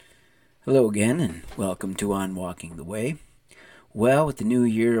Hello again, and welcome to On Walking the Way. Well, with the new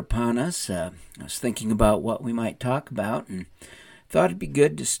year upon us, I was thinking about what we might talk about, and thought it'd be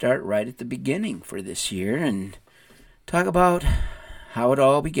good to start right at the beginning for this year and talk about how it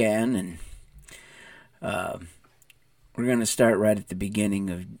all began. And we're going to start right at the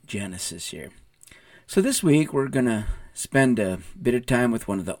beginning of Genesis here. So this week, we're going to spend a bit of time with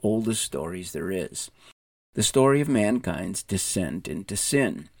one of the oldest stories there is, the story of mankind's descent into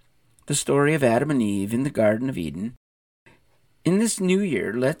sin. The story of Adam and Eve in the Garden of Eden. In this new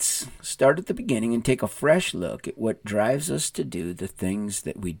year, let's start at the beginning and take a fresh look at what drives us to do the things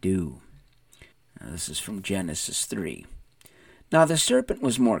that we do. Now, this is from Genesis 3. Now the serpent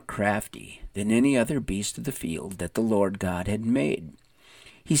was more crafty than any other beast of the field that the Lord God had made.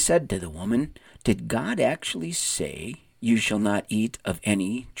 He said to the woman, "Did God actually say, 'You shall not eat of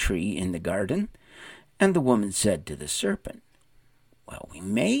any tree in the garden'?" And the woman said to the serpent, "Well, we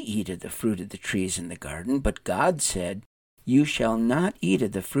may eat of the fruit of the trees in the garden, but God said, 'You shall not eat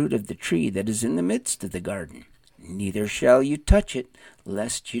of the fruit of the tree that is in the midst of the garden, neither shall you touch it,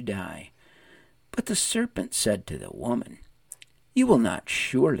 lest you die.' But the serpent said to the woman, 'You will not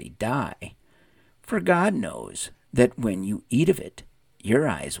surely die, for God knows that when you eat of it, your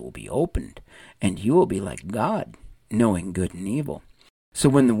eyes will be opened, and you will be like God, knowing good and evil.' So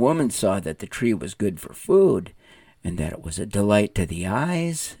when the woman saw that the tree was good for food, and that it was a delight to the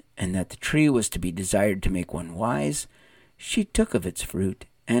eyes, and that the tree was to be desired to make one wise, she took of its fruit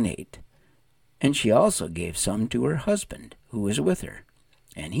and ate. And she also gave some to her husband, who was with her,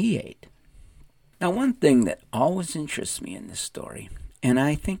 and he ate." Now, one thing that always interests me in this story, and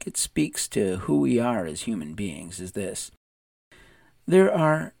I think it speaks to who we are as human beings, is this. There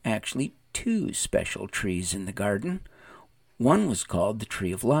are actually two special trees in the garden. One was called the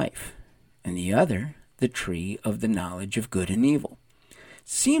tree of life, and the other the tree of the knowledge of good and evil.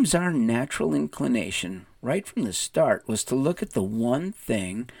 Seems our natural inclination, right from the start, was to look at the one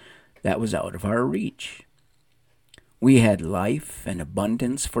thing that was out of our reach. We had life and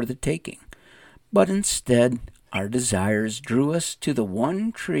abundance for the taking, but instead our desires drew us to the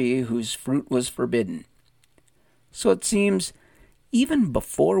one tree whose fruit was forbidden. So it seems, even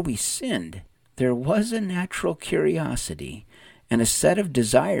before we sinned, there was a natural curiosity and a set of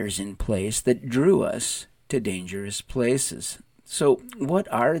desires in place that drew us to dangerous places. So what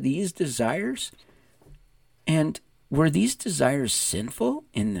are these desires? And were these desires sinful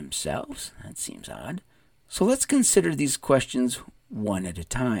in themselves? That seems odd. So let's consider these questions one at a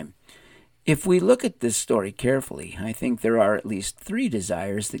time. If we look at this story carefully, I think there are at least three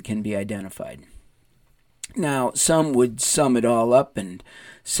desires that can be identified. Now, some would sum it all up and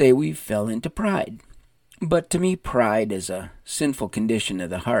say we fell into pride. But to me, pride is a sinful condition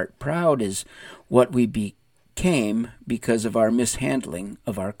of the heart. Proud is what we became because of our mishandling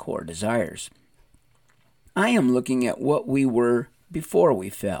of our core desires. I am looking at what we were before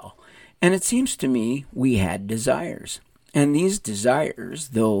we fell, and it seems to me we had desires. And these desires,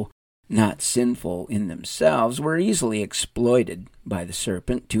 though not sinful in themselves, were easily exploited by the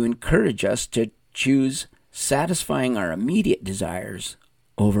serpent to encourage us to choose satisfying our immediate desires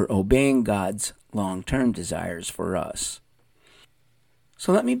over obeying God's long-term desires for us.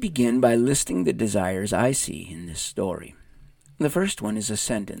 So let me begin by listing the desires I see in this story. The first one is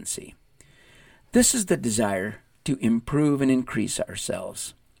ascendancy. This is the desire to improve and increase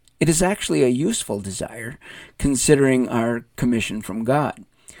ourselves. It is actually a useful desire, considering our commission from God.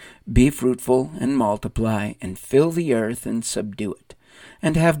 Be fruitful and multiply, and fill the earth and subdue it,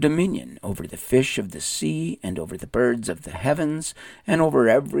 and have dominion over the fish of the sea, and over the birds of the heavens, and over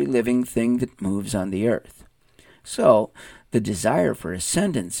every living thing that moves on the earth. So, the desire for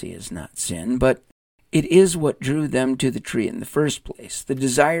ascendancy is not sin, but it is what drew them to the tree in the first place. The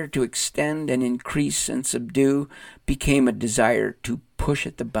desire to extend and increase and subdue became a desire to push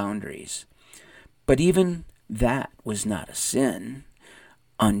at the boundaries. But even that was not a sin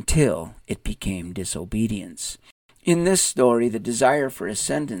until it became disobedience. In this story, the desire for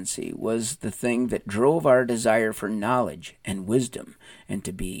ascendancy was the thing that drove our desire for knowledge and wisdom and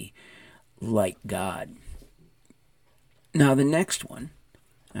to be like God. Now, the next one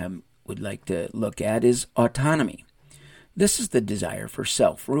I would like to look at is autonomy. This is the desire for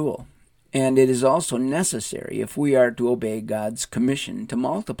self-rule, and it is also necessary if we are to obey God's commission to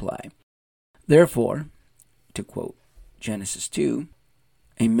multiply. Therefore, to quote Genesis 2,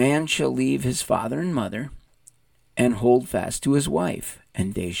 "A man shall leave his father and mother, and hold fast to his wife,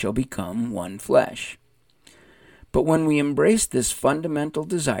 and they shall become one flesh." But when we embrace this fundamental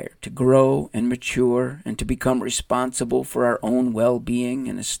desire to grow and mature and to become responsible for our own well-being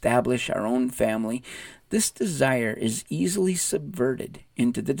and establish our own family, This desire is easily subverted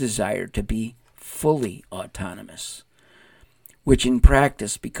into the desire to be fully autonomous, which in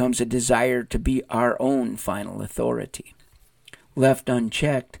practice becomes a desire to be our own final authority. Left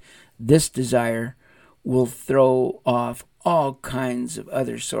unchecked, this desire will throw off all kinds of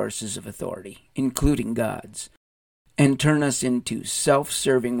other sources of authority, including God's, and turn us into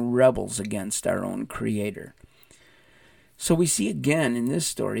self-serving rebels against our own Creator. So we see again in this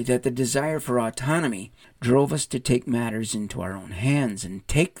story that the desire for autonomy drove us to take matters into our own hands and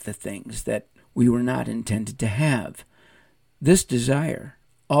take the things that we were not intended to have. This desire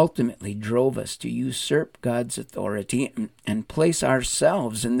ultimately drove us to usurp God's authority and place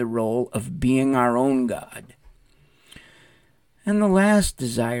ourselves in the role of being our own God. And the last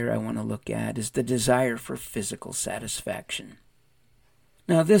desire I want to look at is the desire for physical satisfaction.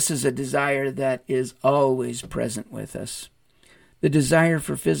 Now, this is a desire that is always present with us. The desire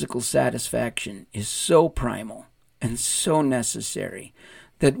for physical satisfaction is so primal and so necessary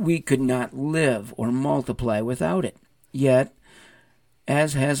that we could not live or multiply without it. Yet,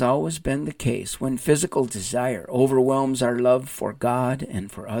 as has always been the case, when physical desire overwhelms our love for God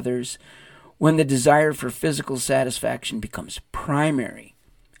and for others, when the desire for physical satisfaction becomes primary,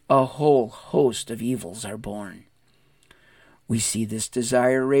 a whole host of evils are born. We see this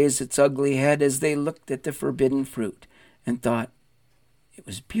desire raise its ugly head as they looked at the forbidden fruit and thought it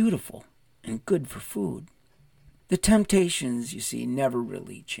was beautiful and good for food. The temptations, you see, never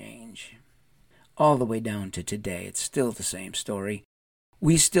really change. All the way down to today, it's still the same story.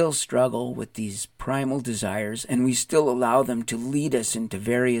 We still struggle with these primal desires, and we still allow them to lead us into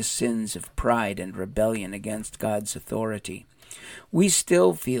various sins of pride and rebellion against God's authority. We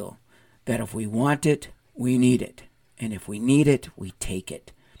still feel that if we want it, we need it, and if we need it, we take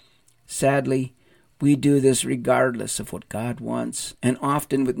it. Sadly, we do this regardless of what God wants, and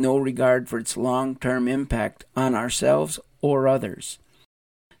often with no regard for its long-term impact on ourselves or others.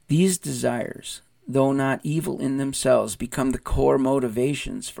 These desires, though not evil in themselves, become the core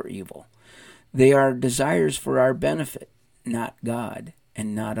motivations for evil. They are desires for our benefit, not God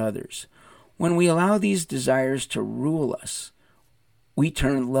and not others. When we allow these desires to rule us, we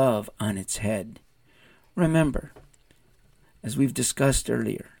turn love on its head. Remember, as we've discussed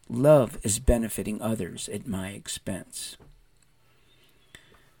earlier, love is benefiting others at my expense.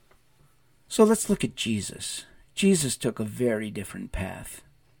 So let's look at Jesus. Jesus took a very different path.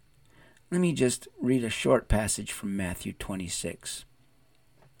 Let me just read a short passage from Matthew 26.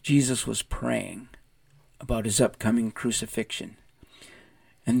 Jesus was praying about his upcoming crucifixion.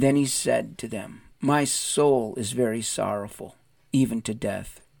 And then he said to them, "My soul is very sorrowful, even to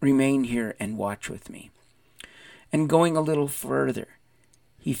death. Remain here and watch with me." And going a little further,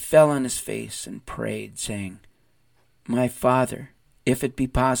 he fell on his face and prayed, saying, "My Father, if it be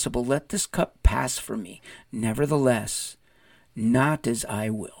possible, let this cup pass from me. Nevertheless, not as I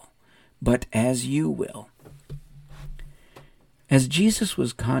will, but as you will." As Jesus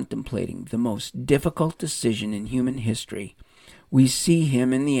was contemplating the most difficult decision in human history, we see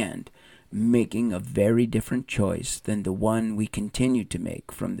him in the end making a very different choice than the one we continue to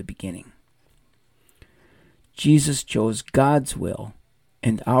make from the beginning. Jesus chose God's will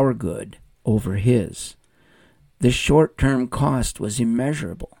and our good over his. The short-term cost was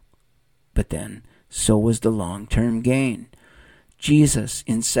immeasurable, but then so was the long-term gain. Jesus,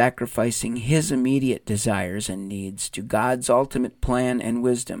 in sacrificing his immediate desires and needs to God's ultimate plan and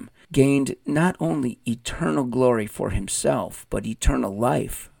wisdom, gained not only eternal glory for himself, but eternal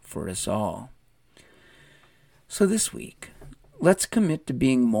life for us all. So this week, let's commit to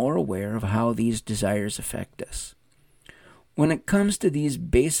being more aware of how these desires affect us. When it comes to these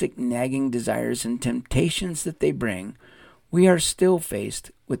basic nagging desires and temptations that they bring, we are still faced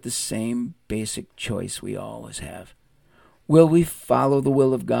with the same basic choice we always have. Will we follow the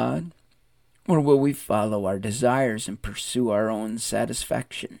will of God, or will we follow our desires and pursue our own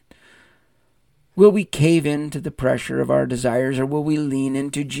satisfaction? Will we cave in to the pressure of our desires, or will we lean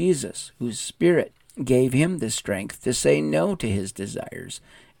into Jesus, whose Spirit gave him the strength to say no to his desires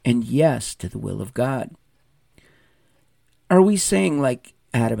and yes to the will of God? Are we saying like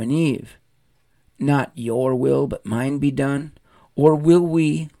Adam and Eve, "Not your will, but mine be done"? Or will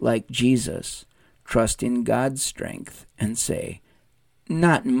we, like Jesus, trust in God's strength and say,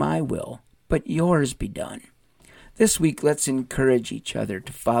 "Not my will, but yours be done"? This week, let's encourage each other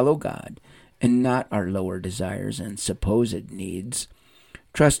to follow God and not our lower desires and supposed needs,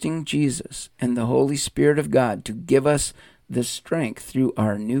 trusting Jesus and the Holy Spirit of God to give us the strength through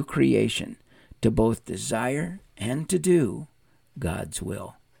our new creation to both desire and to do God's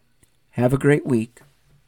will. Have a great week.